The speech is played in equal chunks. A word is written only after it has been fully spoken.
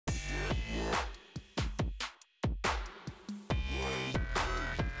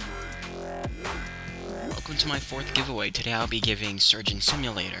welcome to my 4th giveaway. Today I'll be giving Surgeon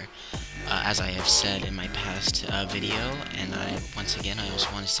Simulator, as I have said in my past video, and once again I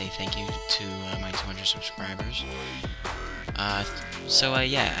also want to say thank you to my 200 subscribers.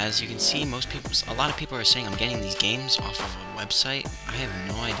 Yeah, as you can see, a lot of people are saying I'm getting these games off of a website. I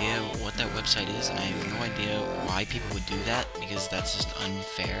have no idea what that website is, and I have no idea why people would do that, because that's just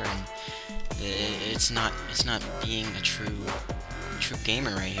unfair, and it's not being a true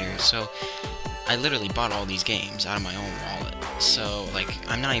gamer right here. So I literally bought all these games out of my own wallet. So, like,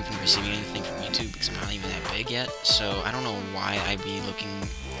 I'm not even receiving anything from YouTube because I'm not even that big yet. So I don't know why I'd be looking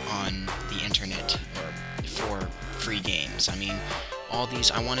on the internet for free games. I mean, all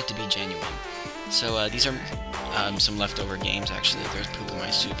these, I want it to be genuine. So these are some leftover games, actually. There's poop in my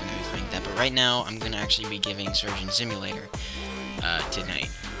soup and everything like that. But right now, I'm going to actually be giving Surgeon Simulator tonight.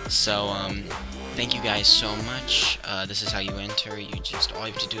 So, thank you guys so much. This is how you enter. All you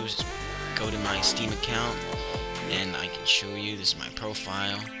have to do is go to my Steam account, and I can show you. This is my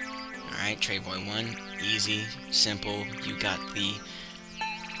profile. Alright, Treyboy1. Easy, simple. You got the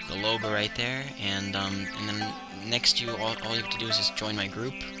logo right there, and then next all you have to do is just join my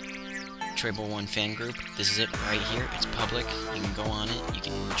group, Treyboy1 fan group. This is it right here. It's public. You can go on it. You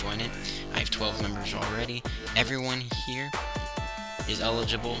can join it. I have 12 members already. Everyone here is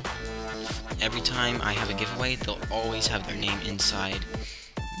eligible. Every time I have a giveaway, they'll always have their name inside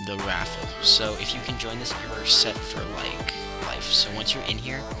the raffle. So if you can join this, you're set for life. So once you're in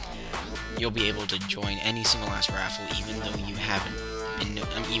here, you'll be able to join any single last raffle, even though you haven't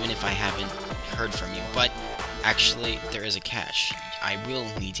been, even if I haven't heard from you. But actually, there is a catch. I will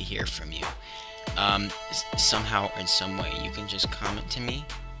need to hear from you. Somehow or in some way, you can just comment to me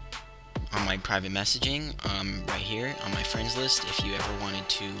on my private messaging, right here on my friends list, if you ever wanted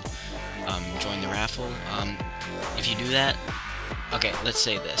to join the raffle. If you do that, okay, let's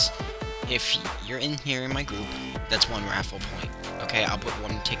say this. If you're in here in my group, that's one raffle point. Okay, I'll put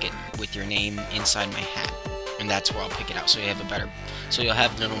one ticket with your name inside my hat, and that's where I'll pick it out. So you'll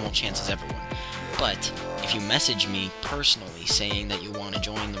have the normal chance as everyone. But if you message me personally saying that you want to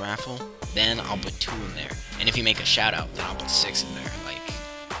join the raffle, then I'll put 2 in there. And if you make a shout out, then I'll put 6 in there. Like,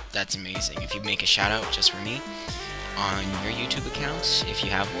 that's amazing. If you make a shout out just for me on your YouTube accounts, if you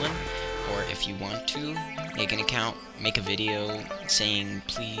have one, or if you want to make an account, make a video saying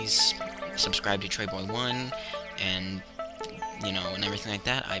please subscribe to Treyboy1 and and everything like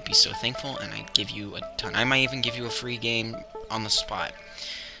that, I'd be so thankful, and I'd give you a ton. I might even give you a free game on the spot.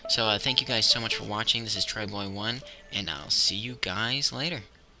 So thank you guys so much for watching. This is Treyboy1, and I'll see you guys later.